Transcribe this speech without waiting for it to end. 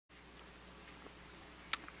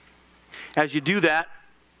As you do that,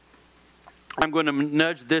 I'm going to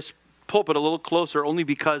nudge this pulpit a little closer only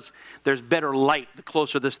because there's better light the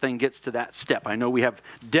closer this thing gets to that step. I know we have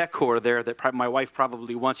decor there that my wife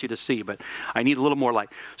probably wants you to see, but I need a little more light.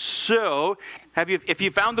 So, if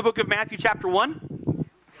you found the book of Matthew chapter 1?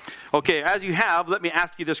 Okay, as you have, let me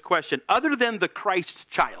ask you this question. Other than the Christ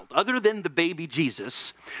child, other than the baby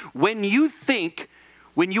Jesus, when you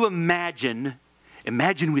imagine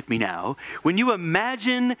with me now, when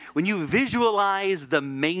you visualize the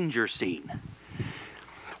manger scene,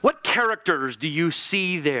 what characters do you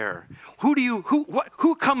see there?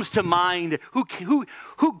 Who comes to mind?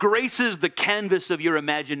 Who graces the canvas of your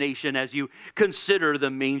imagination as you consider the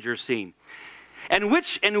manger scene? And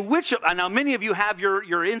now many of you have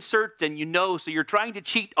your insert and so you're trying to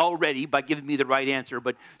cheat already by giving me the right answer,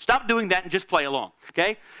 but stop doing that and just play along,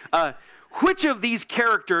 okay? Which of these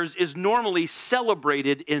characters is normally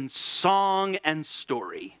celebrated in song and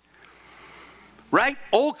story? Right?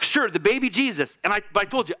 Oh, sure, the baby Jesus. But I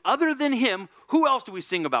told you, other than him, who else do we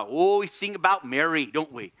sing about? Oh, we sing about Mary,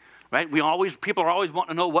 don't we? Right? People are always wanting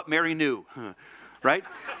to know what Mary knew. Right?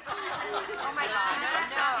 Oh my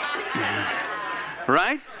gosh, no.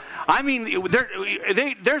 Right? I mean,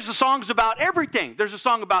 there's the songs about everything. There's a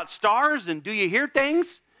song about stars and do you hear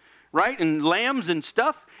things? Right? And lambs and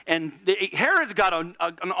stuff. And Herod's got an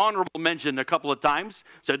honorable mention a couple of times.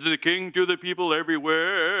 Said to the king, to the people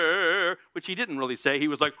everywhere. Which he didn't really say. He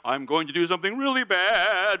was like, I'm going to do something really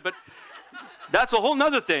bad. But that's a whole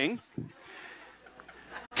nother thing.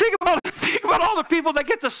 Think about all the people that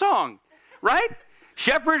get the song. Right?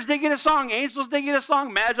 Shepherds, they get a song. Angels, they get a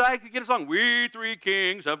song. Magi, they get a song. We three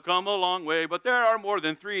kings have come a long way, but there are more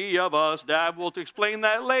than three of us. Dad will explain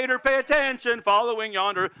that later. Pay attention. Following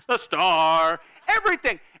yonder, the star.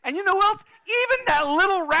 Everything. And you know what else? Even that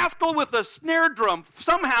little rascal with the snare drum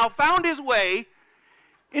somehow found his way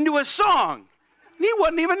into a song. And he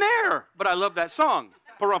wasn't even there. But I love that song.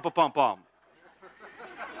 Pa-rum-pa-pum-pum.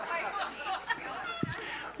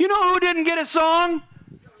 You know who didn't get a song?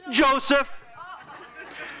 Joseph.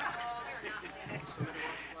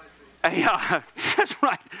 Yeah, that's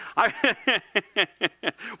right.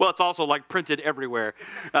 Well, it's also like printed everywhere.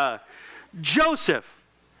 Joseph.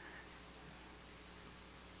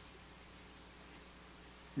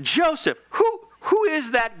 Who is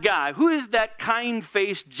that guy? Who is that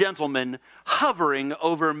kind-faced gentleman hovering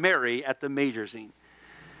over Mary at the manger scene?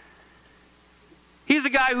 He's a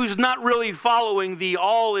guy who's not really following the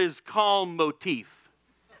all is calm motif.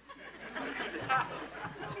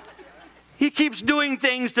 He keeps doing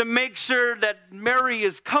things to make sure that Mary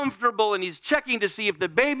is comfortable, and he's checking to see if the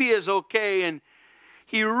baby is okay, and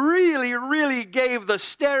he really, really gave the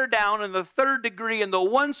stare down and the third degree and the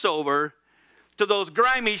once-over to those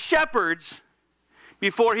grimy shepherds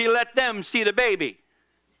before he let them see the baby.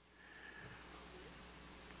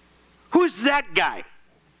 Who's that guy?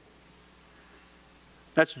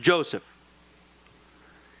 That's Joseph.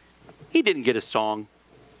 He didn't get a song.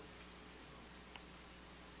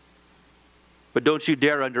 But don't you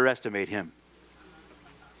dare underestimate him.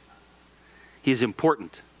 He's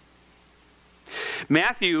important.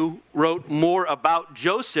 Matthew wrote more about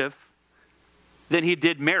Joseph than he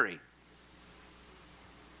did Mary.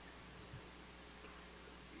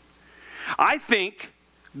 I think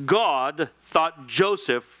God thought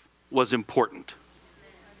Joseph was important.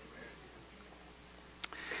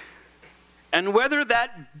 And whether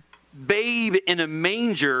that babe in a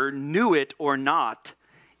manger knew it or not,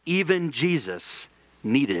 even Jesus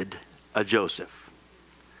needed a Joseph.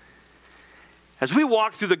 As we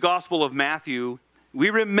walk through the Gospel of Matthew, we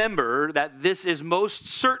remember that this is most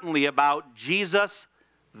certainly about Jesus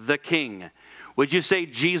the King. Would you say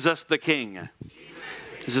Jesus the King?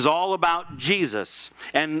 This is all about Jesus.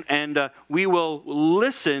 And we will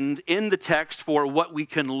listen in the text for what we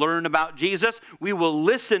can learn about Jesus. We will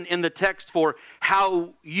listen in the text for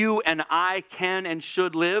how you and I can and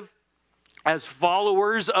should live as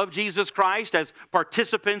followers of Jesus Christ, as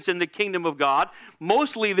participants in the kingdom of God.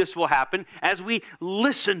 Mostly this will happen as we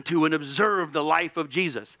listen to and observe the life of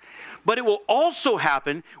Jesus. But it will also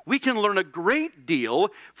happen, we can learn a great deal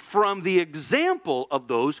from the example of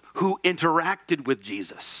those who interacted with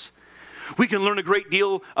Jesus. We can learn a great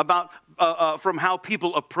deal about from how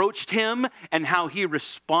people approached him and how he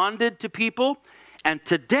responded to people. And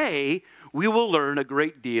today, we will learn a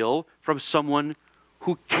great deal from someone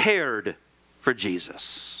who cared for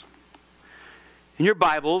Jesus. In your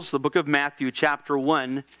Bibles, the book of Matthew, chapter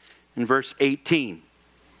 1, and verse 18.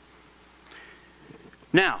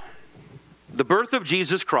 Now, the birth of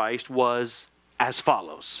Jesus Christ was as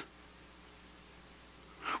follows.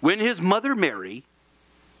 When his mother Mary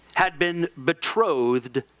had been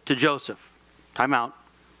betrothed to to Joseph. Time out.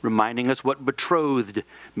 Reminding us what betrothed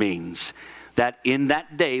means. That in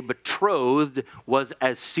that day, betrothed was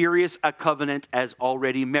as serious a covenant as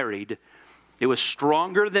already married. It was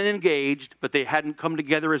stronger than engaged, but they hadn't come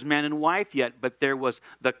together as man and wife yet. But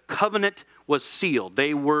the covenant was sealed.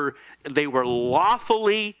 They were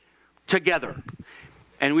lawfully together.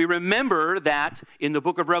 And we remember that in the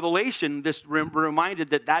book of Revelation, this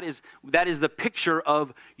reminded that is the picture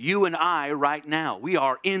of you and I right now. We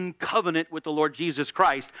are in covenant with the Lord Jesus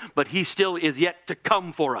Christ, but he still is yet to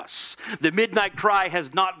come for us. The midnight cry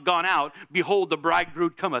has not gone out. Behold, the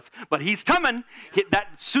bridegroom cometh. But he's coming. That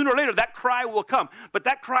sooner or later, that cry will come. But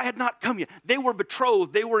that cry had not come yet. They were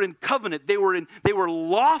betrothed. They were in covenant. They were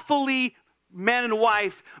lawfully man and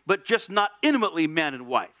wife, but just not intimately man and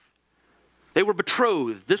wife. They were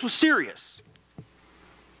betrothed. This was serious.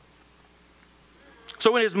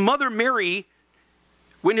 So when his mother Mary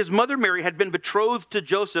had been betrothed to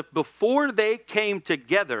Joseph, before they came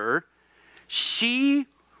together, she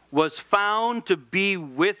was found to be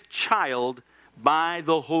with child by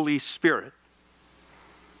the Holy Spirit.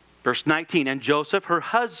 Verse 19, and Joseph, her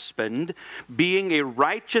husband, being a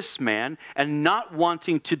righteous man and not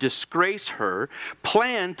wanting to disgrace her,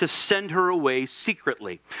 planned to send her away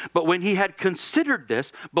secretly. But when he had considered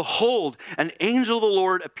this, behold, an angel of the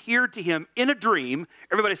Lord appeared to him in a dream.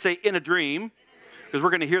 Everybody say, in a dream, because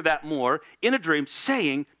we're going to hear that more. In a dream,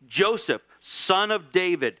 saying, Joseph, son of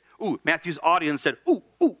David. Ooh, Matthew's audience said, ooh,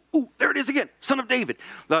 there it is again, son of David.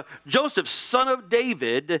 Joseph, son of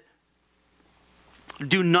David,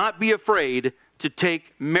 do not be afraid to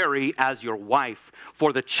take Mary as your wife,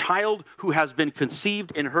 for the child who has been conceived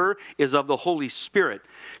in her is of the Holy Spirit.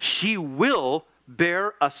 She will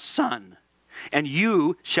bear a son, and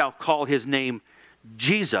you shall call his name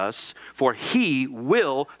Jesus, for he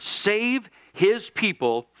will save his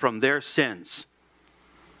people from their sins.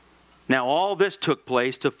 Now all this took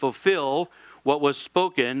place to fulfill what was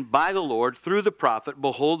spoken by the Lord through the prophet.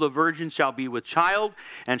 Behold, the virgin shall be with child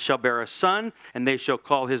and shall bear a son, and they shall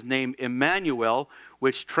call his name Emmanuel,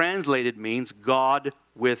 which translated means God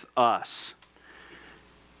with us.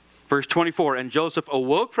 Verse 24, and Joseph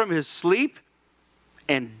awoke from his sleep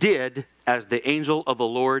and did as the angel of the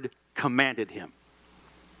Lord commanded him.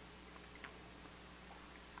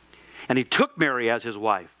 And he took Mary as his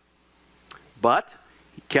wife, but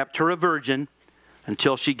he kept her a virgin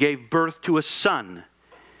until she gave birth to a son,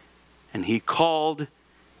 and he called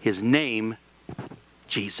his name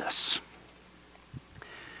Jesus.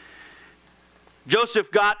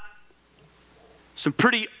 Joseph got some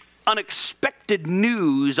pretty unexpected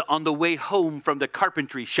news on the way home from the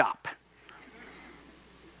carpentry shop.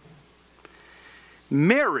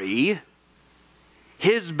 Mary,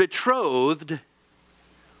 his betrothed,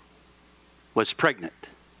 was pregnant.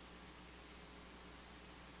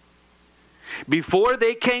 Before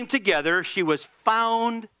they came together, she was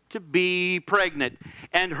found to be pregnant.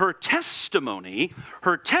 And her testimony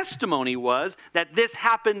was that this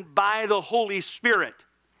happened by the Holy Spirit.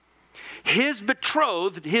 His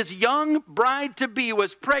betrothed, his young bride-to-be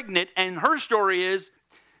was pregnant, and her story is,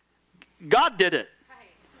 God did it.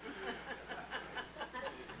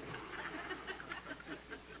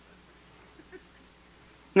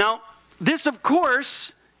 Now, this, of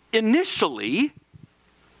course, initially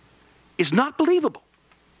is not believable.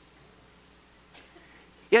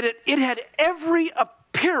 Yet it had every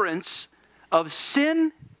appearance of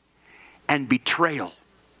sin and betrayal.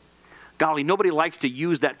 Golly, nobody likes to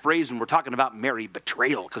use that phrase when we're talking about Mary,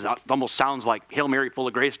 betrayal, because it almost sounds like Hail Mary, full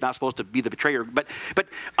of grace, not supposed to be the betrayer. But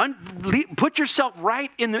put yourself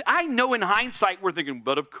right in the... I know in hindsight we're thinking,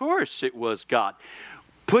 but of course it was God.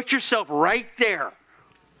 Put yourself right there.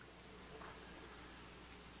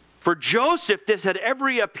 For Joseph, this had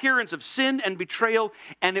every appearance of sin and betrayal,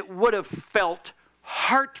 and it would have felt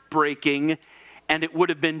heartbreaking, and it would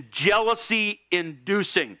have been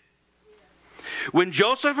jealousy-inducing. When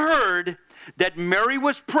Joseph heard that Mary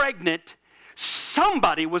was pregnant,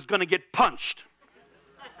 somebody was going to get punched.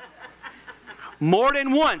 More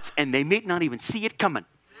than once, and they may not even see it coming.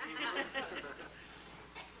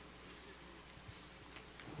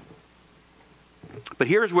 But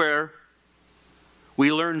here's where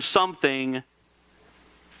we learn something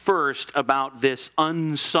first about this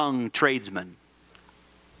unsung tradesman.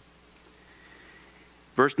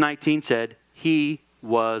 Verse 19 said, he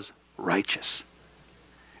was righteous.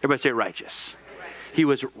 Everybody say righteous. He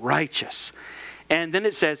was righteous. And then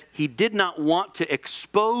it says, he did not want to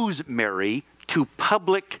expose Mary to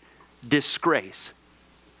public disgrace.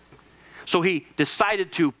 So he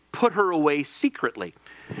decided to put her away secretly.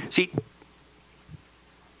 See,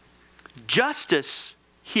 justice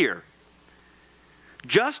here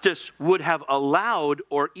justice would have allowed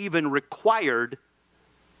or even required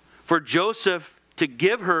for Joseph to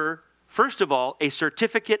give her, first of all, a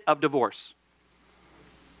certificate of divorce,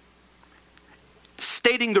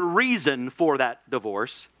 stating the reason for that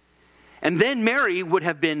divorce. And then Mary would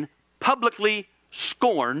have been publicly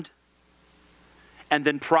scorned and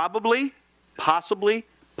then possibly,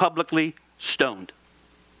 publicly stoned.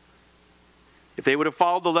 If they would have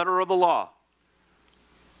followed the letter of the law,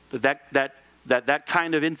 that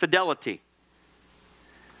kind of infidelity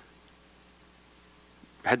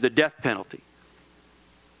had the death penalty.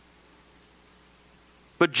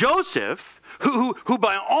 But Joseph, who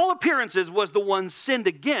by all appearances was the one sinned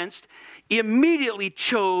against, immediately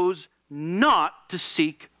chose not to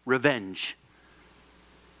seek revenge.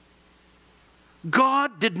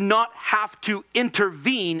 God did not have to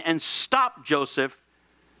intervene and stop Joseph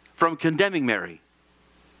from condemning Mary.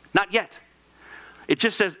 Not yet. It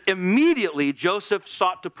just says immediately Joseph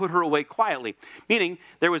sought to put her away quietly. Meaning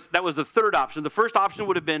that was the third option. The first option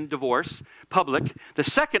would have been divorce, public. The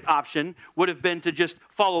second option would have been to just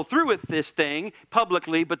follow through with this thing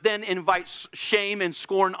publicly, but then invite shame and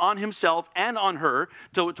scorn on himself and on her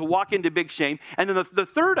to walk into big shame. And then the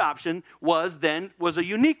third option was a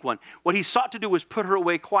unique one. What he sought to do was put her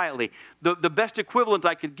away quietly. The best equivalent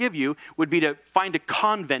I could give you would be to find a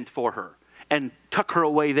convent for her and tuck her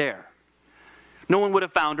away there. No one would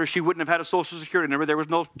have found her. She wouldn't have had a social security number. There was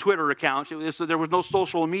no Twitter account. There was no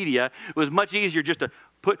social media. It was much easier just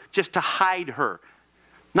to hide her.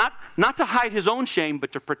 Not to hide his own shame,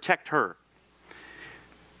 but to protect her.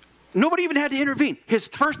 Nobody even had to intervene. His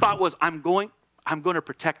first thought was, I'm going to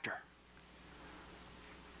protect her.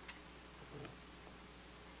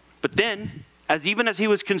 But then, even as he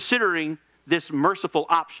was considering this merciful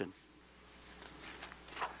option,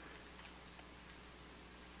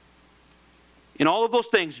 in all of those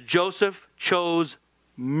things, Joseph chose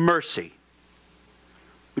mercy.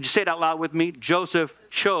 Would you say it out loud with me? Joseph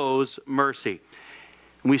chose mercy.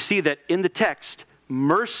 And we see that in the text,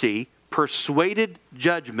 mercy persuaded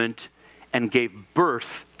judgment and gave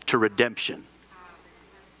birth to redemption.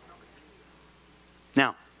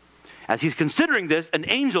 Now, as he's considering this, an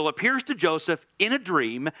angel appears to Joseph in a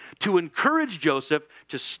dream to encourage Joseph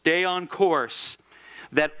to stay on course,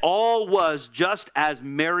 that all was just as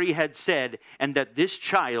Mary had said, and that this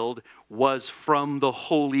child was from the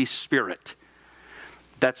Holy Spirit.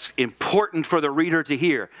 That's important for the reader to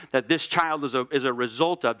hear, that this child is a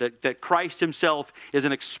result of, that Christ himself is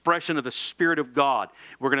an expression of the Spirit of God.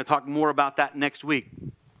 We're going to talk more about that next week.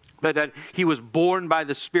 But that he was born by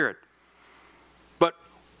the Spirit. But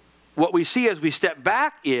what we see as we step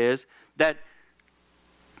back is that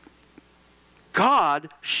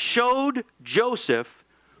God showed Joseph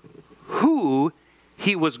who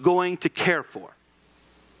he was going to care for.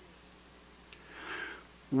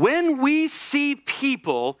 When we see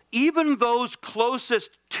people, even those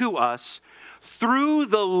closest to us, through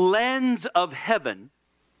the lens of heaven,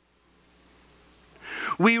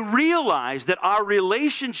 we realize that our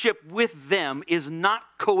relationship with them is not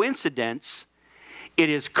coincidence, it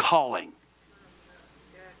is calling.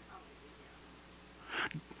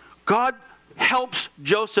 God helps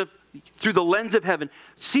Joseph through the lens of heaven.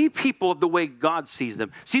 See people the way God sees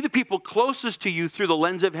them. See the people closest to you through the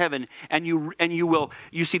lens of heaven, and you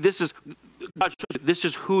see this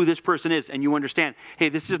is who this person is, and you understand, hey,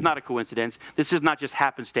 this is not a coincidence. This is not just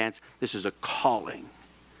happenstance. This is a calling.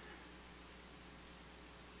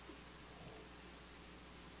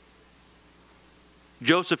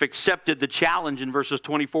 Joseph accepted the challenge in verses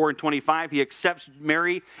 24 and 25. He accepts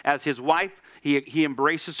Mary as his wife. He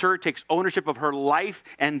embraces her, takes ownership of her life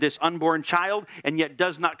and this unborn child, and yet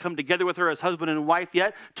does not come together with her as husband and wife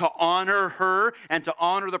yet to honor her and to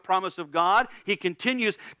honor the promise of God. He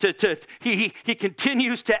continues he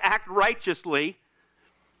continues to act righteously.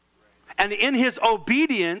 And in his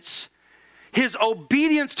obedience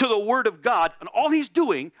to the Word of God, and all he's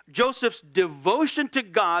doing, Joseph's devotion to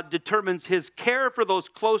God determines his care for those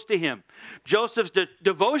close to him. Joseph's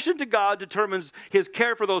devotion to God determines his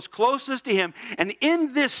care for those closest to him. And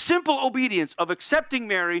in this simple obedience of accepting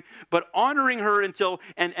Mary, but honoring her until,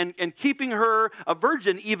 and keeping her a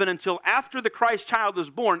virgin even until after the Christ child is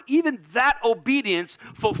born, even that obedience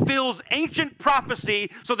fulfills ancient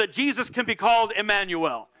prophecy so that Jesus can be called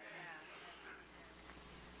Emmanuel.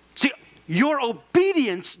 See, your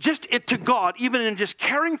obedience just to God, even in just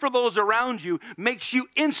caring for those around you, makes you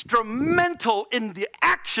instrumental in the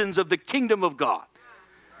actions of the kingdom of God.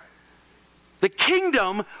 The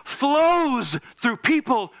kingdom flows through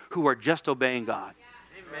people who are just obeying God.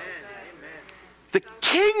 Amen. The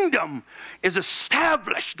kingdom is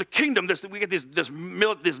established. The kingdom, we get this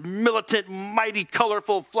militant, mighty,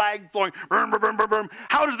 colorful flag flowing.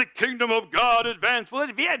 How does the kingdom of God advance? Well,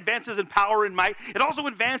 it advances in power and might. It also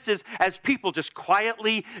advances as people just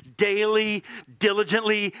quietly, daily,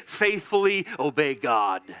 diligently, faithfully obey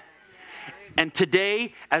God. And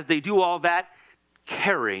today, as they do all that,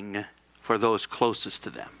 caring for those closest to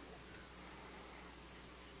them.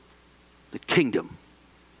 The kingdom,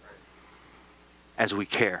 as we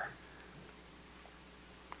care.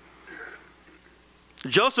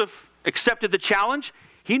 Joseph accepted the challenge.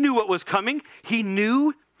 He knew what was coming. He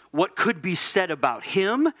knew what could be said about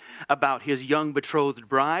him, about his young betrothed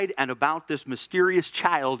bride, and about this mysterious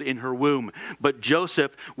child in her womb. But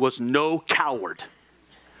Joseph was no coward.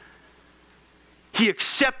 He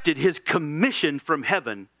accepted his commission from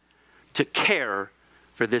heaven to care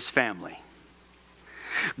for this family.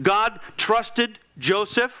 God trusted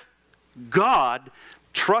Joseph. God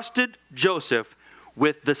trusted Joseph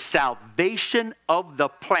with the salvation of the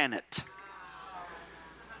planet.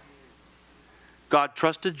 God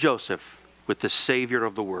trusted Joseph with the Savior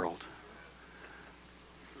of the world.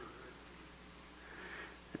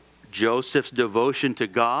 Joseph's devotion to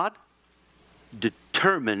God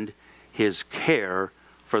determined his care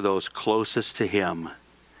for those closest to him.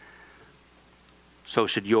 So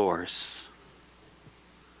should yours.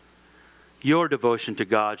 Your devotion to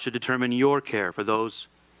God should determine your care for those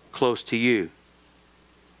close to you.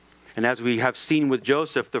 And as we have seen with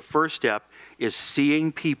Joseph, the first step is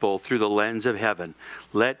seeing people through the lens of heaven.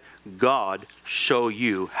 Let God show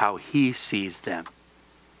you how He sees them.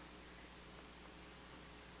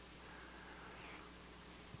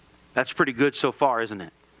 That's pretty good so far, isn't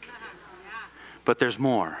it? But there's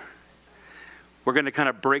more. We're going to kind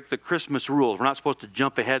of break the Christmas rules. We're not supposed to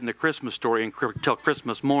jump ahead in the Christmas story until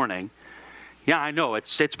Christmas morning. Yeah, I know.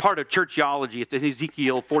 It's part of churchology. It's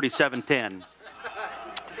Ezekiel 47:10.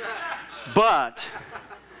 But,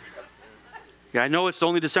 yeah, I know it's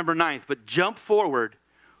only December 9th, but jump forward.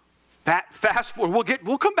 Fast forward.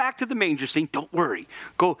 We'll come back to the manger scene. Don't worry.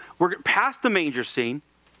 We're past the manger scene.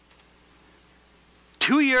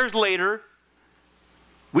 2 years later,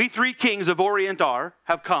 we three kings of Orient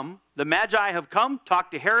have come. The Magi have come,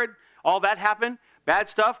 talked to Herod. All that happened. Bad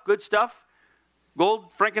stuff, good stuff. Gold,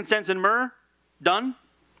 frankincense, and myrrh, done.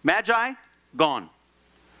 Magi, gone.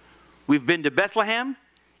 We've been to Bethlehem.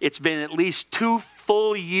 It's been at least 2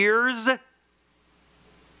 full years.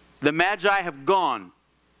 The Magi have gone.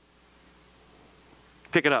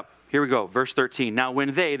 Pick it up. Here we go. Verse 13. Now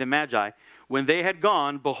when they, the Magi, when they had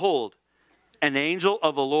gone, behold, an angel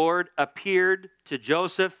of the Lord appeared to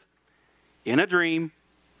Joseph in a dream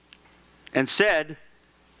and said,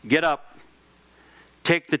 get up,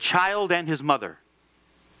 take the child and his mother.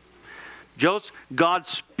 God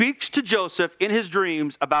speaks to Joseph in his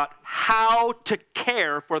dreams about how to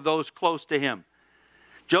care for those close to him.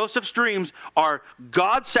 Joseph's dreams are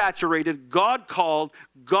God-saturated, God-called,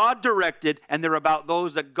 God-directed, and they're about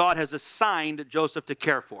those that God has assigned Joseph to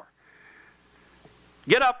care for.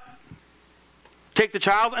 Get up, take the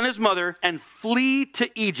child and his mother, and flee to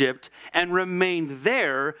Egypt, and remain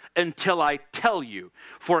there until I tell you.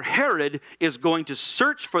 For Herod is going to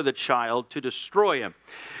search for the child to destroy him.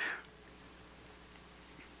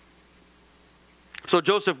 So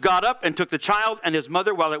Joseph got up and took the child and his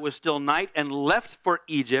mother while it was still night and left for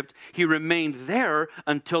Egypt. He remained there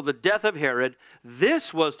until the death of Herod.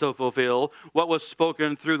 This was to fulfill what was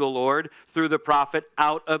spoken through the Lord, through the prophet,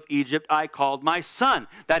 out of Egypt I called my son.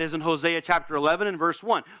 That is in Hosea chapter 11 and verse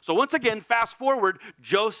 1. So once again, fast forward,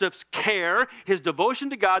 Joseph's care, his devotion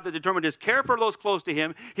to God that determined his care for those close to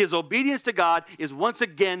him, his obedience to God is once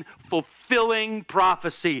again fulfilling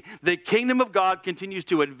prophecy. The kingdom of God continues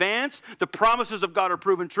to advance. The promises of God are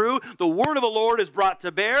proven true. The word of the Lord is brought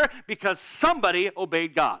to bear because somebody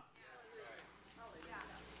obeyed God.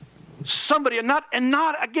 Somebody, and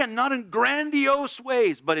not in grandiose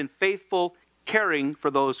ways, but in faithful caring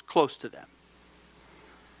for those close to them.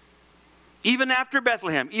 Even after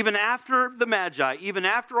Bethlehem, even after the Magi, even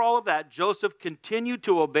after all of that, Joseph continued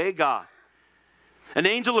to obey God. An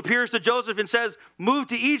angel appears to Joseph and says, move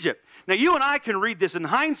to Egypt. Now you and I can read this in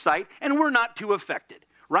hindsight, and we're not too affected.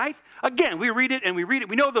 Right? Again, we read it.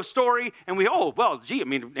 We know the story, and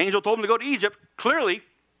the angel told him to go to Egypt. Clearly,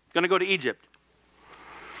 going to go to Egypt.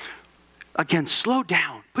 Again, slow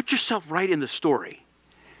down. Put yourself right in the story.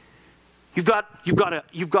 You've got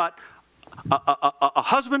a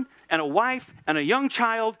husband and a wife and a young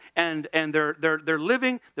child, and they're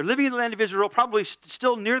living in the land of Israel, probably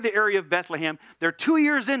still near the area of Bethlehem. They're 2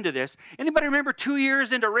 years into this. Anybody remember 2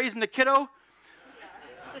 years into raising the kiddo?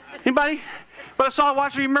 Anybody? But I saw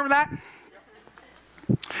watching, you remember that?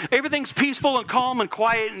 Everything's peaceful and calm and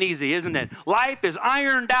quiet and easy, isn't it? Life is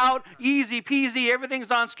ironed out, easy peasy,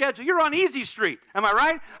 everything's on schedule. You're on easy street. Am I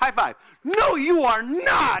right? High five. No, you are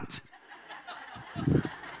not.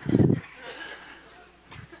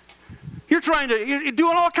 You're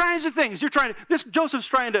doing all kinds of things. Joseph's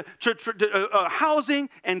trying to housing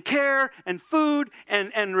and care and food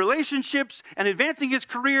and relationships and advancing his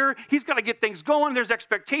career. He's got to get things going. There's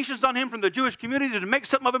expectations on him from the Jewish community to make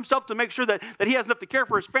something of himself, to make sure that he has enough to care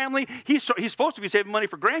for his family. He's supposed to be saving money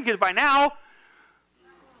for grandkids by now.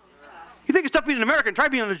 You think it's tough being an American? Try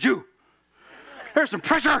being a Jew. There's some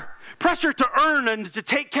pressure to earn and to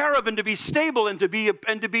take care of and to be stable and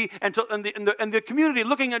the community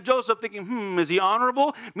looking at Joseph thinking, is he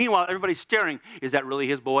honorable? Meanwhile, everybody's staring. Is that really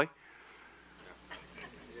his boy?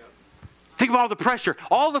 Think of all the pressure,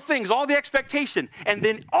 all the things, all the expectation, and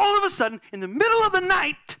then all of a sudden, in the middle of the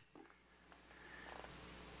night,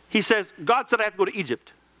 he says, God said I have to go to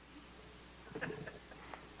Egypt.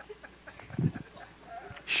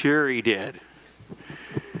 Sure he did.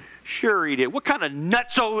 Sure he did. What kind of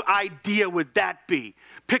nutso idea would that be?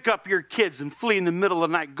 Pick up your kids and flee in the middle of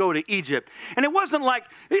the night, go to Egypt. And it wasn't like,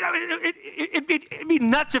 it'd be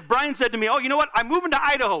nuts if Brian said to me, oh, you know what, I'm moving to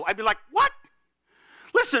Idaho. I'd be like, what?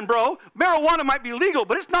 Listen, bro, marijuana might be legal,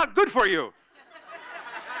 but it's not good for you.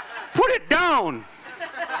 Put it down.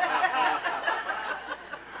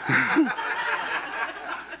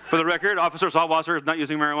 For the record, Officer Saltwasser is not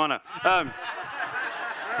using marijuana.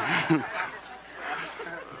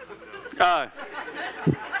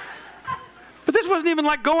 But this wasn't even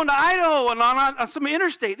like going to Idaho and on some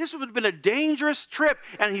interstate. This would have been a dangerous trip.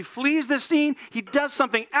 And he flees the scene. He does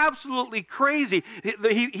something absolutely crazy.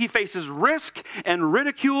 He faces risk and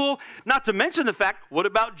ridicule. Not to mention the fact, what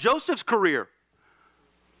about Joseph's career?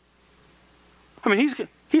 I mean,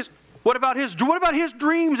 what about his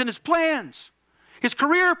dreams and his plans? His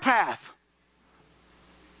career path?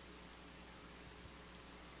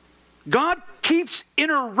 God keeps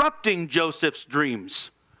interrupting Joseph's dreams.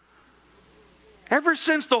 Ever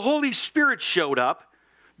since the Holy Spirit showed up,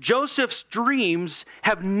 Joseph's dreams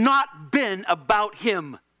have not been about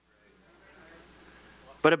him,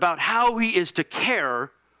 but about how he is to care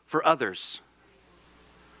for others.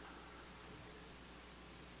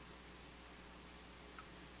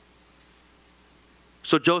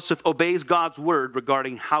 So Joseph obeys God's word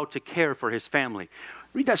regarding how to care for his family.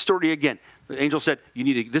 Read that story again. The angel said,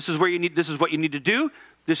 this is what you need to do.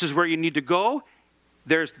 This is where you need to go.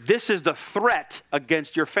 This is the threat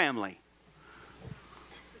against your family.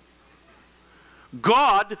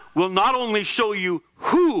 God will not only show you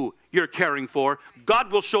who you're caring for,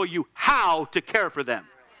 God will show you how to care for them.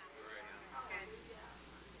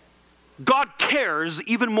 God cares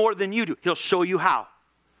even more than you do. He'll show you how.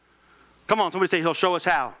 Come on, somebody say, he'll show us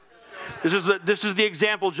how. This is the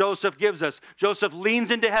example Joseph gives us. Joseph leans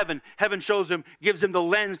into heaven. Heaven shows him, gives him the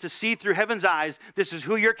lens to see through heaven's eyes. This is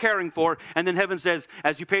who you're caring for. And then heaven says,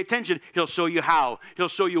 as you pay attention, he'll show you how. He'll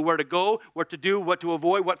show you where to go, what to do, what to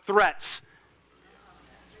avoid, what threats.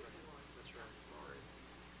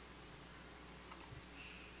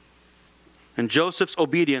 And Joseph's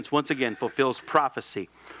obedience, once again, fulfills prophecy.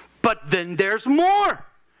 But then there's more.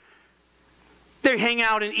 They hang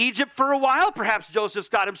out in Egypt for a while. Perhaps Joseph's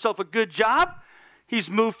got himself a good job. He's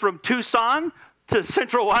moved from Tucson to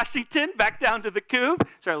Central Washington, back down to the Couve.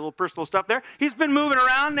 Sorry, a little personal stuff there. He's been moving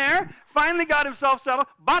around there. Finally got himself settled.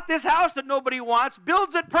 Bought this house that nobody wants.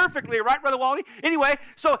 Builds it perfectly, right, Brother Wally? Anyway,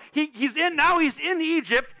 so he's in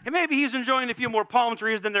Egypt, and maybe he's enjoying a few more palm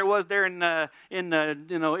trees than there was there in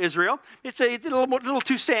Israel. It's a little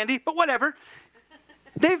too sandy, but whatever.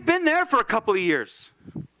 They've been there for a couple of years.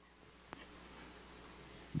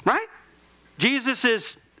 Right? Jesus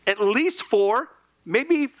is at least 4,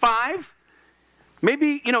 maybe 5.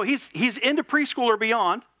 Maybe, he's into preschool or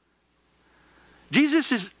beyond.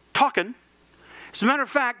 Jesus is talking. As a matter of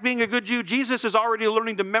fact, being a good Jew, Jesus is already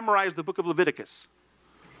learning to memorize the book of Leviticus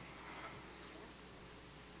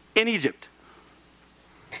in Egypt.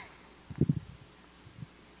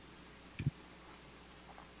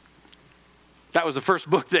 That was the first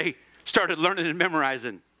book they started learning and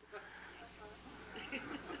memorizing.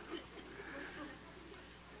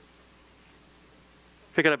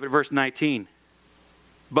 Pick it up at verse 19.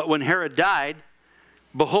 But when Herod died,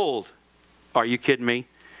 behold, are you kidding me?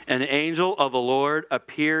 An angel of the Lord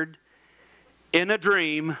appeared in a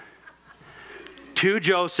dream to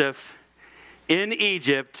Joseph in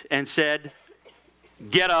Egypt and said,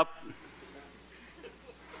 get up,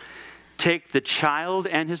 take the child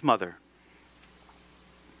and his mother,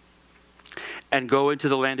 and go into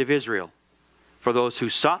the land of Israel, for those who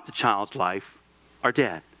sought the child's life are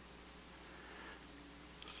dead.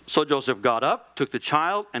 So Joseph got up, took the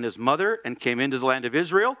child and his mother, and came into the land of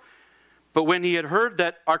Israel. But when he had heard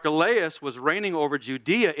that Archelaus was reigning over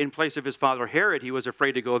Judea in place of his father Herod, he was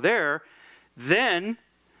afraid to go there. Then,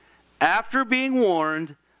 after being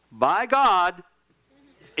warned by God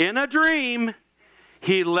in a dream,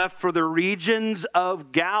 he left for the regions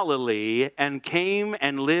of Galilee and came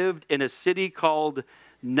and lived in a city called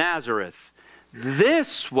Nazareth.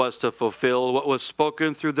 This was to fulfill what was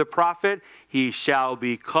spoken through the prophet, he shall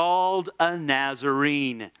be called a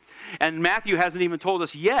Nazarene. And Matthew hasn't even told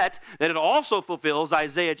us yet that it also fulfills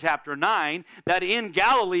Isaiah chapter 9, that in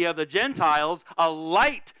Galilee of the Gentiles a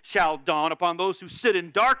light shall dawn upon those who sit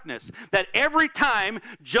in darkness. That every time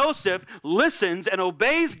Joseph listens and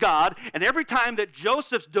obeys God, and every time that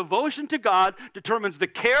Joseph's devotion to God determines the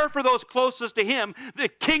care for those closest to him, the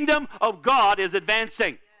kingdom of God is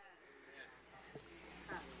advancing.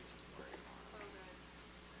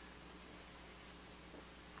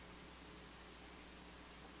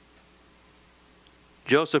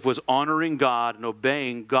 Joseph was honoring God and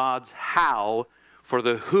obeying God's how for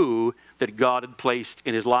the who that God had placed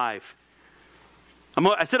in his life.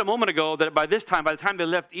 I said a moment ago that by the time they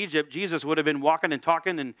left Egypt, Jesus would have been walking and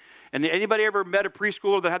talking. And anybody ever met a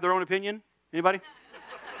preschooler that had their own opinion? Anybody?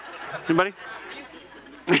 Anybody?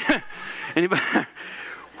 Anybody?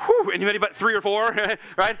 Whew, anybody but 3 or 4,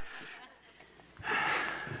 right?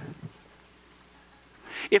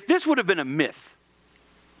 If this would have been a myth,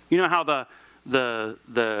 you know how the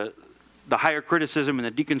higher criticism and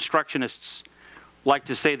the deconstructionists like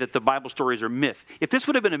to say that the Bible stories are myth. If this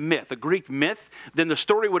would have been a myth, a Greek myth, then the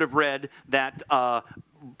story would have read that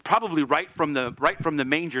probably right from the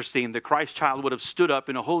manger scene, the Christ child would have stood up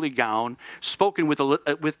in a holy gown, spoken with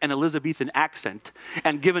an Elizabethan accent,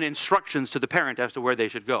 and given instructions to the parent as to where they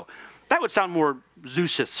should go. That would sound more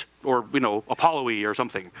Zeus-ish or Apollo-y or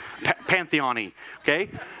something, pantheon-y, okay?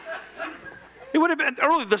 It would have been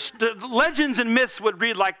early. The legends and myths would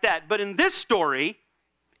read like that. But in this story,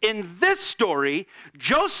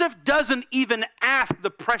 Joseph doesn't even ask the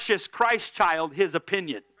precious Christ child his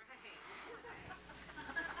opinion.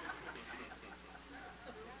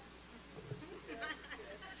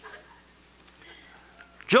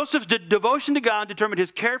 Joseph's devotion to God determined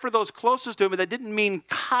his care for those closest to him, but that didn't mean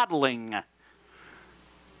coddling.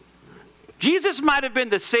 Jesus might have been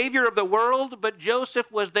the Savior of the world, but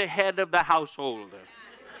Joseph was the head of the household.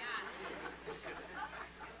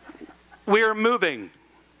 We're moving.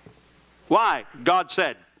 Why? God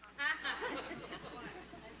said.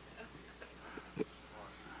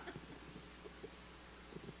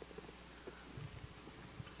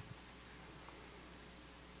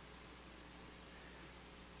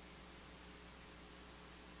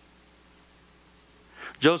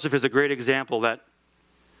 Joseph is a great example that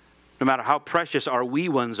no matter how precious our wee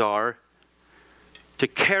ones are, to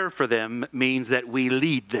care for them means that we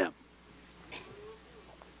lead them.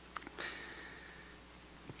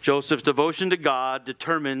 Joseph's devotion to God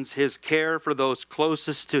determines his care for those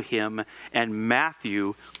closest to him, and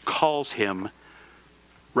Matthew calls him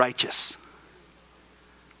righteous.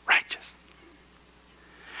 Righteous.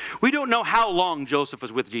 We don't know how long Joseph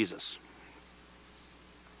was with Jesus.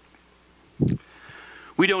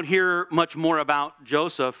 We don't hear much more about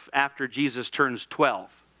Joseph after Jesus turns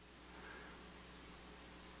 12.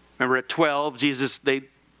 Remember, at 12, Jesus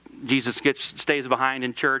stays behind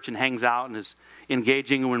in church and hangs out and is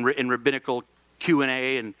engaging in rabbinical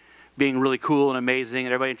Q&A and being really cool and amazing,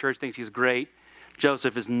 and everybody in church thinks he's great.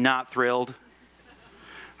 Joseph is not thrilled,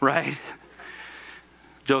 right?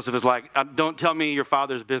 Joseph is like, don't tell me your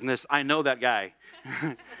father's business. I know that guy.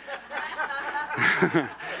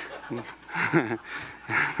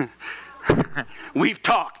 We've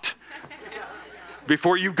talked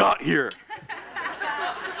before you got here.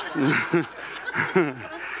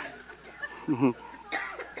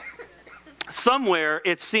 Somewhere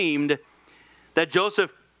it seemed that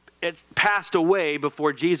Joseph passed away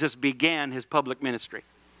before Jesus began his public ministry.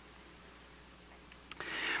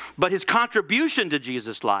 But his contribution to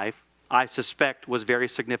Jesus' life, I suspect, was very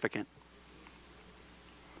significant.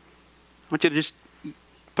 I want you to just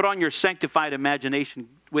put on your sanctified imagination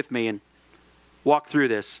with me and walk through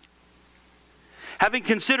this. Having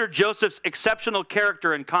considered Joseph's exceptional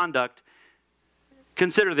character and conduct,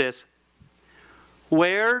 consider this.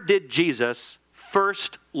 Where did Jesus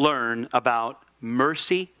first learn about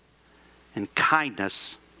mercy and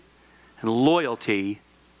kindness and loyalty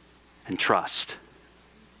and trust?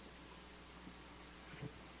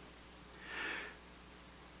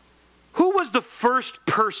 Who was the first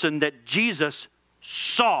person that Jesus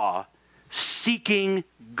saw seeking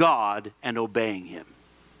God and obeying him?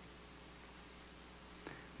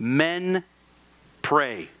 Men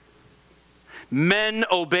pray. Men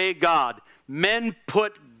obey God. Men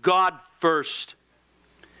put God first.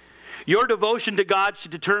 Your devotion to God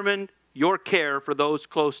should determine your care for those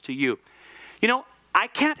close to you. You know, I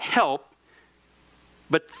can't help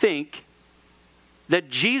but think that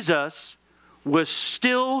Jesus was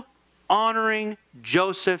still honoring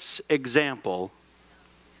Joseph's example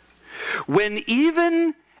when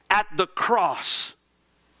even at the cross,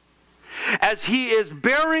 as he is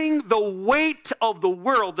bearing the weight of the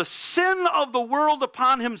world, the sin of the world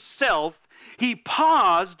upon himself, he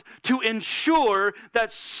paused to ensure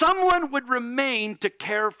that someone would remain to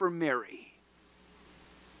care for Mary.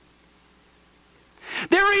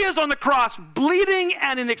 There he is on the cross, bleeding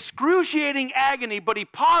and in excruciating agony, but he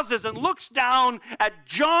pauses and looks down at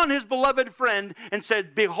John, his beloved friend, and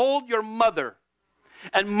said, "Behold your mother,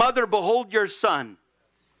 and mother, behold your son."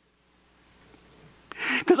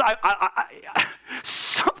 Because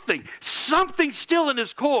something still in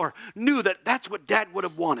his core knew that that's what Dad would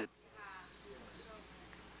have wanted.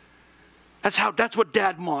 That's what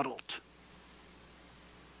Dad modeled.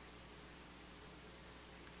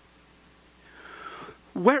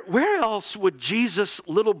 Where else would Jesus'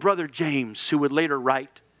 little brother James, who would later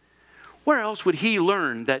write, where else would he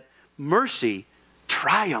learn that mercy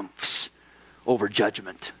triumphs over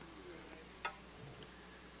judgment?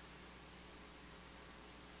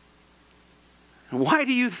 And why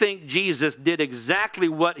do you think Jesus did exactly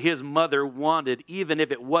what his mother wanted, even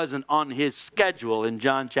if it wasn't on his schedule in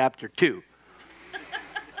John chapter 2?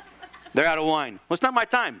 They're out of wine. Well, it's not my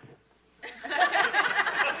time.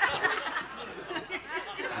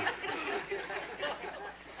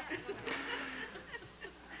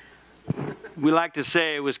 We like to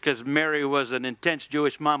say it was because Mary was an intense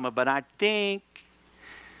Jewish mama, but I think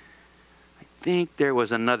there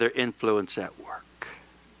was another influence at work.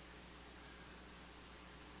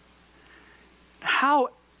 How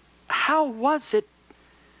was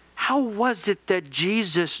it that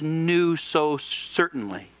Jesus knew so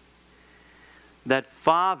certainly that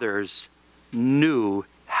fathers knew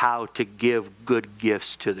how to give good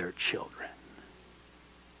gifts to their children?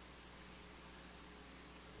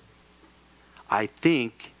 I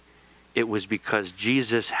think it was because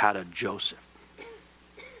Jesus had a Joseph.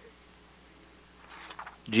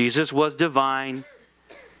 Jesus was divine.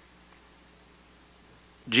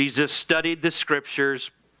 Jesus studied the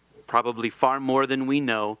scriptures, probably far more than we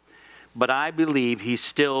know, but I believe he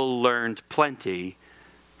still learned plenty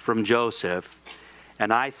from Joseph,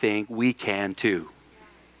 and I think we can too.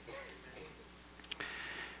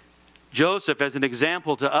 Joseph, as an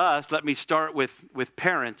example to us, let me start with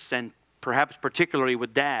parents, and perhaps particularly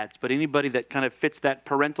with dads, but anybody that kind of fits that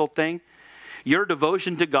parental thing, your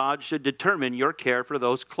devotion to God should determine your care for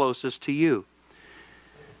those closest to you.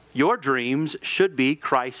 Your dreams should be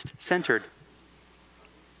Christ-centered.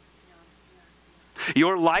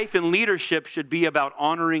 Your life and leadership should be about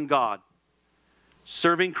honoring God,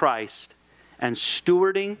 serving Christ, and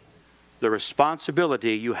stewarding the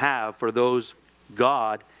responsibility you have for those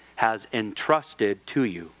God has entrusted to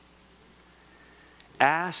you.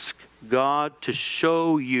 Ask God to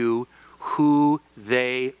show you who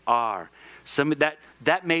they are.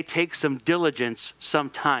 That may take some diligence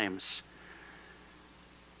sometimes,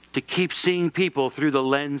 to keep seeing people through the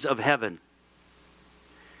lens of heaven.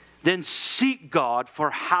 Then seek God for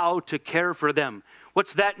how to care for them.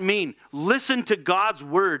 What's that mean? Listen to God's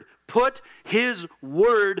word. Put his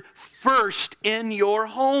word first in your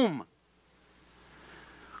home.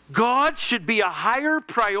 God should be a higher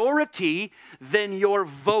priority than your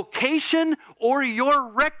vocation or your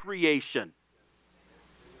recreation.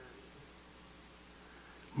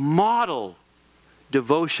 Model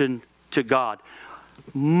devotion to God.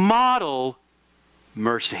 Model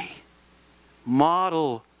mercy.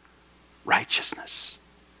 Model righteousness.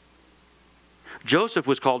 Joseph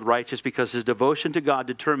was called righteous because his devotion to God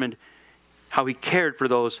determined how he cared for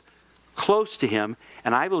those close to him,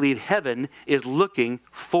 and I believe heaven is looking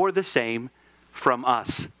for the same from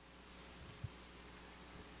us.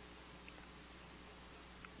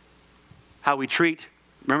 How we treat,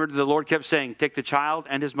 remember the Lord kept saying, take the child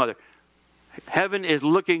and his mother. Heaven is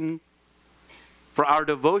looking for our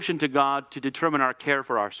devotion to God to determine our care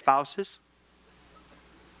for our spouses,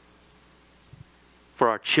 for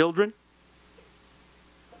our children.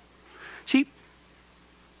 See,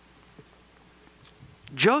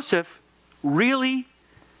 Joseph really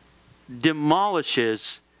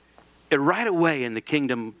demolishes it right away in the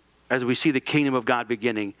kingdom. As we see the kingdom of God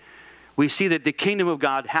beginning, we see that the kingdom of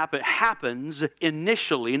God happens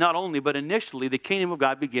initially, not only, but initially the kingdom of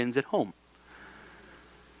God begins at home.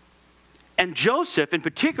 And Joseph in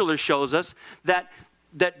particular shows us that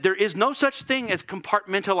that there is no such thing as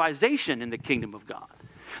compartmentalization in the kingdom of God.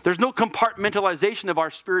 There's no compartmentalization of our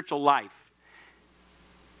spiritual life.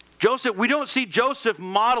 Joseph, we don't see Joseph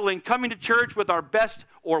modeling coming to church with our best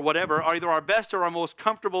or whatever, either our best or our most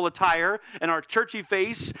comfortable attire, and our churchy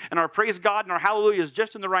face, and our praise God and our hallelujah is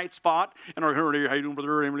just in the right spot, and our how you doing,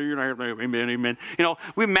 brother? Amen, amen. You know,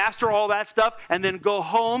 we master all that stuff, and then go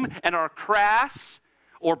home and are crass,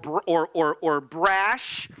 or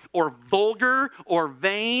brash, or vulgar, or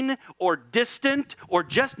vain, or distant, or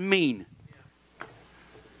just mean.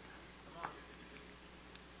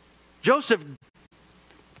 Joseph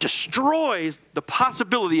destroys the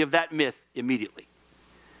possibility of that myth immediately.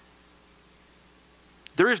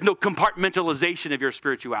 There is no compartmentalization of your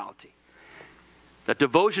spirituality. That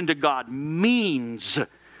devotion to God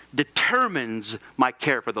determines my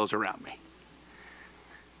care for those around me.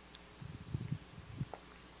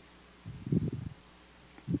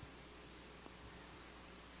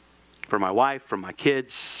 For my wife, for my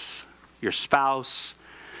kids, your spouse.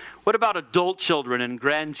 What about adult children and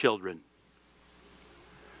grandchildren?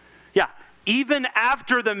 Yeah, even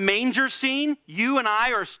after the manger scene, you and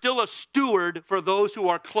I are still a steward for those who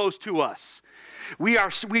are close to us. We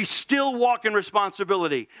still walk in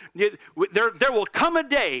responsibility. There will come a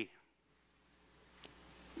day.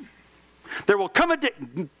 There will come a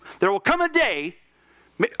day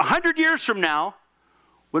 100 years from now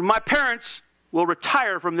when my parents will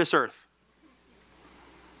retire from this earth.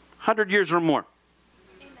 100 years or more.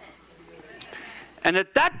 Amen. And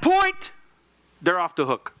at that point, they're off the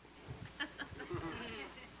hook.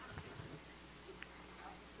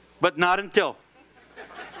 But not until.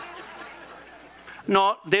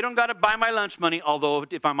 No, they don't got to buy my lunch money, although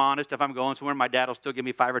if I'm honest, if I'm going somewhere, my dad will still give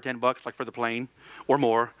me $5 or $10 like for the plane or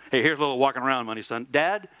more. Hey, here's a little walking around money, son.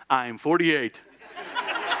 Dad, I'm 48.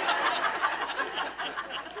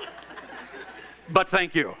 But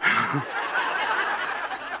thank you.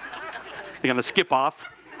 You're going to skip off.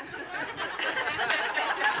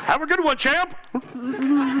 Have a good one, champ.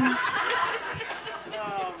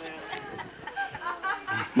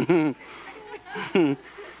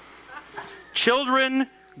 Children,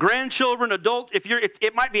 grandchildren, adult,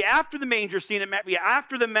 it might be after the manger scene, it might be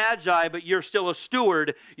after the Magi, but you're still a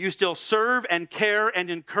steward. You still serve and care and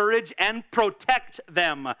encourage and protect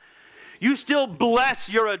them. You still bless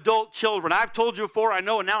your adult children. I've told you before, I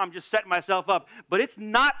know, and now I'm just setting myself up, but it's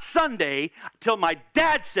not Sunday till my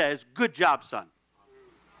dad says, "Good job, son."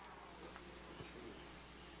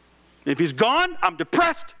 And if he's gone, I'm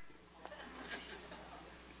depressed.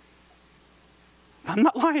 I'm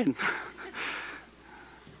not lying.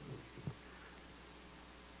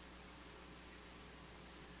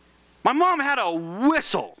 My mom had a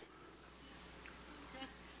whistle.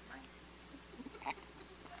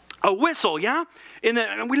 A whistle, yeah?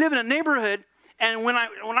 And we live in a neighborhood, and when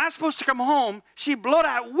I'm supposed to come home, she blow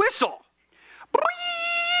that whistle.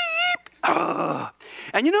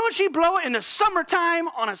 And you know when she blow it in the summertime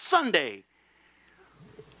on a Sunday?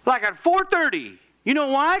 Like at 4:30. You know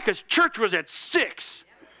why? Because church was at 6.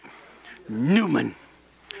 Newman.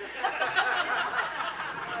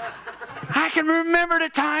 I can remember the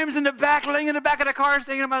times laying in the back of the cars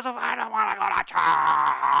thinking to myself, I don't want to go to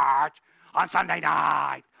church on Sunday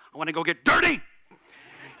night. I want to go get dirty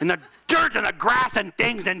in the dirt and the grass and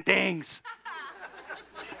things.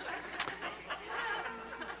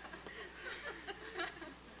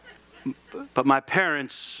 But my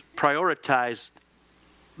parents prioritized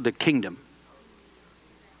the kingdom.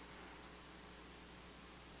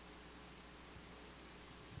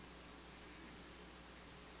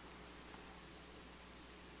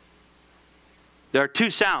 There are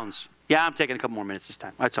 2 sounds. Yeah, I'm taking a couple more minutes this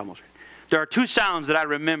time. That's almost right. There are 2 sounds that I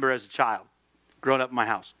remember as a child growing up in my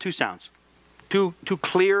house. 2 sounds. Two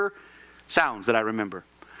clear sounds that I remember.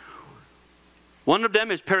 One of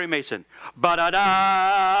them is Perry Mason.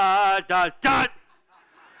 Ba-da-da-da-da.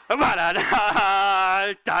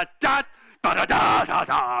 Ba-da-da-da-da.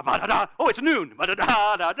 Ba-da-da-da-da. Ba-da-da. Oh, it's noon.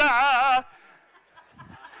 Ba-da-da-da-da.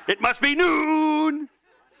 It must be noon.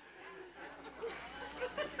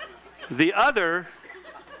 The other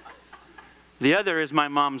is my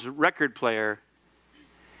mom's record player,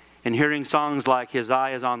 and hearing songs like "His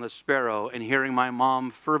Eye is on the Sparrow," and hearing my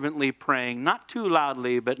mom fervently praying, not too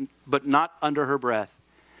loudly, but not under her breath,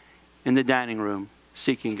 in the dining room,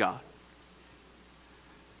 seeking God.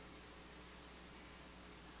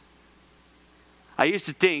 I used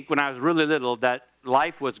to think when I was really little that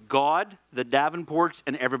life was God, the Davenports,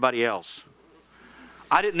 and everybody else.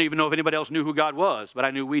 I didn't even know if anybody else knew who God was, but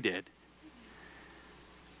I knew we did.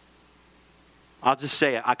 I'll just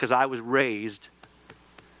say it, because I was raised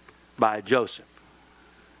by Joseph.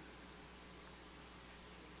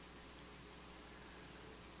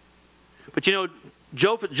 But you know,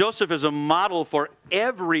 Joseph is a model for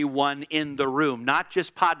everyone in the room, not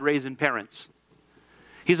just padres and parents.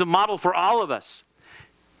 He's a model for all of us.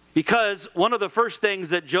 Because one of the first things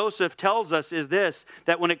that Joseph tells us is this,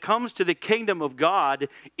 that when it comes to the kingdom of God,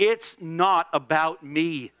 it's not about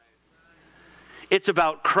me. It's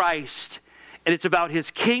about Christ. And it's about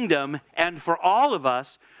His kingdom. And for all of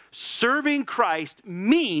us, serving Christ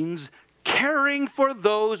means caring for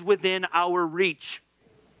those within our reach.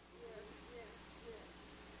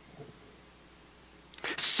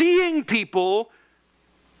 Seeing people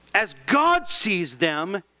as God sees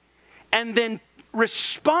them, and then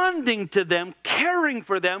responding to them, caring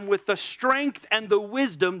for them with the strength and the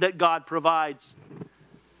wisdom that God provides.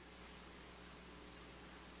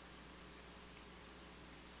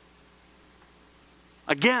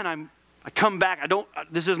 Again, I come back.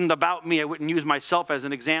 This isn't about me. I wouldn't use myself as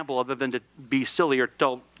an example other than to be silly or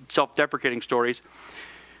tell self-deprecating stories.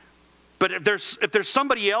 But if there's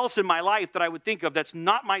somebody else in my life that I would think of that's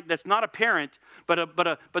not a parent,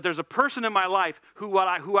 but there's a person in my life who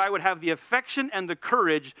I would have the affection and the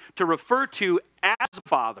courage to refer to as a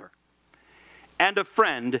father and a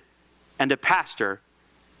friend and a pastor,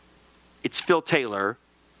 it's Phil Taylor,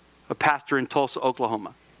 a pastor in Tulsa,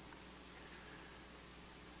 Oklahoma.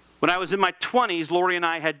 When I was in my 20s, Lori and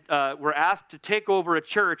I were asked to take over a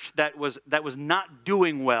church that was not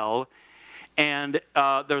doing well. And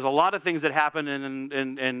there was a lot of things that happened, and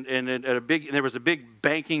there was a big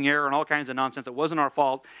banking error and all kinds of nonsense. It wasn't our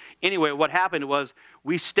fault. Anyway, what happened was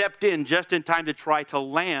we stepped in just in time to try to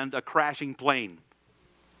land a crashing plane.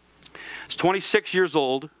 I was 26 years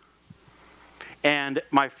old, and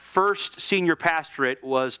my first senior pastorate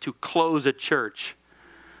was to close a church.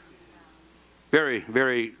 Very,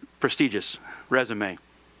 very prestigious resume.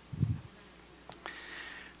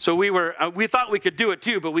 So we thought we could do it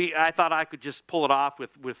too, but I thought I could just pull it off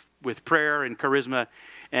with prayer and charisma,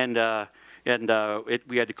 and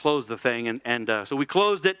we had to close the thing, so we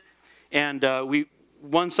closed it, and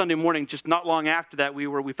one Sunday morning, just not long after that,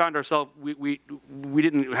 we found ourselves we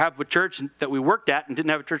didn't have a church that we worked at and didn't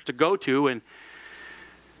have a church to go to, and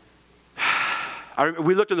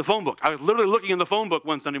we looked in the phone book. I was literally looking in the phone book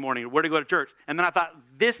one Sunday morning where to go to church, and then I thought,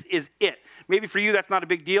 this is it. Maybe for you that's not a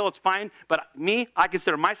big deal, it's fine, but me, I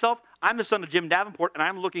consider myself, I'm the son of Jim Davenport, and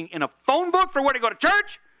I'm looking in a phone book for where to go to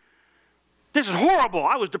church? This is horrible.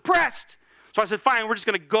 I was depressed. So I said, fine, we're just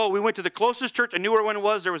going to go. We went to the closest church. I knew where one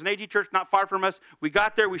was. There was an AG church not far from us. We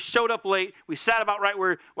got there. We showed up late. We sat about right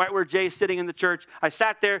where Jay's sitting in the church. I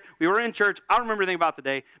sat there. We were in church. I don't remember anything about the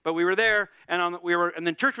day, but we were there, and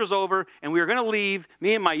then church was over, and we were going to leave.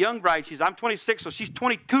 Me and my young bride, I'm 26, so she's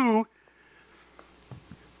 22.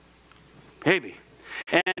 Maybe.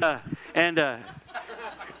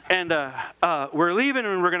 We're leaving,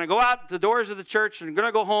 and we're going to go out the doors of the church and going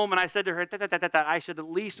to go home. And I said to her, I should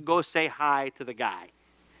at least go say hi to the guy.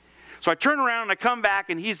 So I turn around and I come back,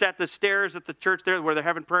 and he's at the stairs at the church there where they're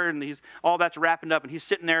having prayer, and all that's wrapping up, and he's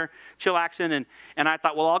sitting there chillaxing. And I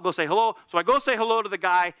thought, well, I'll go say hello. So I go say hello to the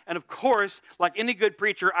guy, and of course, like any good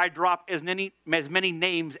preacher, I drop as many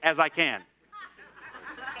names as I can.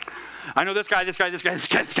 I know this guy, trying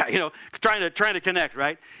to connect,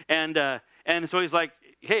 right? And so he's like,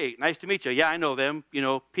 hey, nice to meet you. Yeah, I know them,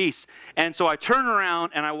 peace. And so I turn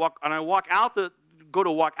around and I walk out the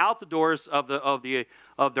doors of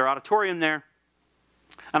their auditorium there.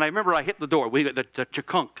 And I remember I hit the door. We got the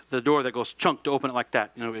chunk, the door that goes chunk to open it like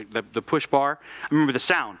that, the push bar. I remember the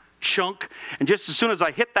sound, chunk. And just as soon as I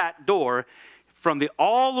hit that door,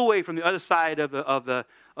 all the way from the other side of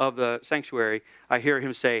the sanctuary, I hear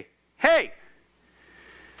him say, hey,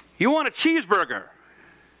 you want a cheeseburger?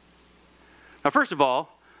 Now, first of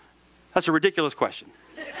all, that's a ridiculous question.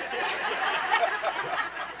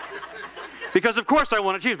 Because, of course, I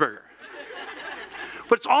want a cheeseburger.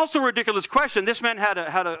 But it's also a ridiculous question. This man had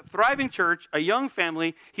a thriving church, a young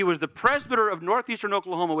family. He was the presbyter of northeastern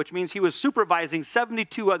Oklahoma, which means he was supervising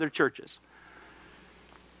 72 other churches.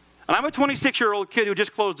 And I'm a 26-year-old kid who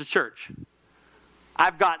just closed a church.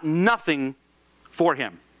 I've got nothing for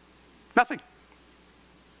him. Nothing.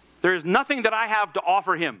 There is nothing that I have to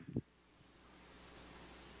offer him.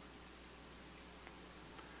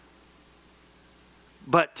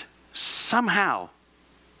 But somehow,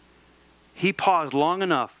 he paused long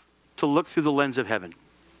enough to look through the lens of heaven.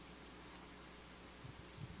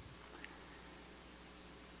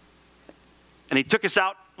 And he took us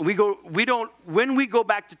out. When we go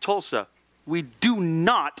back to Tulsa, we do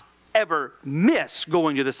not ever miss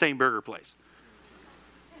going to the same burger place.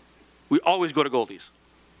 We always go to Goldie's.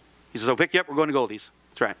 He says, I'll pick you up, we're going to Goldie's.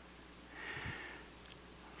 That's right.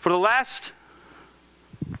 For the last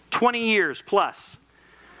 20 years plus,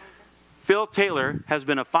 Phil Taylor has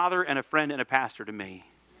been a father and a friend and a pastor to me.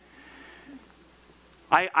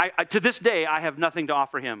 To this day, I have nothing to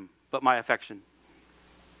offer him but my affection.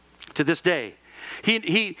 To this day.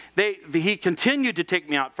 He continued to take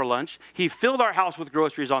me out for lunch. He filled our house with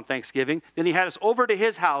groceries on Thanksgiving. Then he had us over to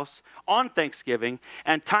his house on Thanksgiving.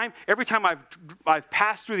 And every time I've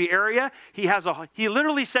passed through the area, he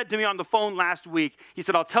literally said to me on the phone last week, he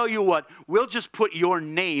said, I'll tell you what, we'll just put your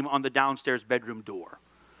name on the downstairs bedroom door.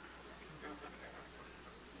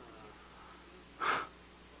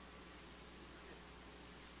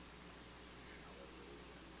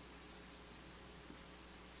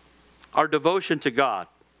 Our devotion to God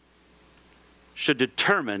should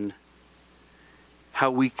determine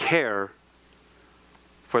how we care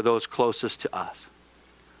for those closest to us.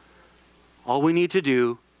 All we need to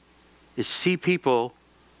do is see people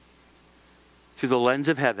through the lens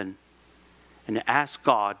of heaven and ask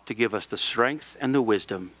God to give us the strength and the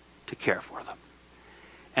wisdom to care for them.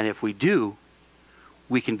 And if we do,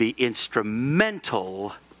 we can be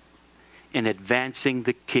instrumental in advancing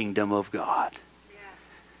the kingdom of God.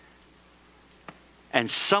 And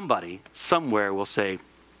somebody, somewhere will say,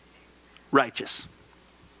 righteous.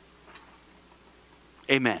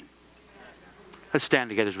 Amen. Let's stand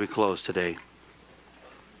together as we close today.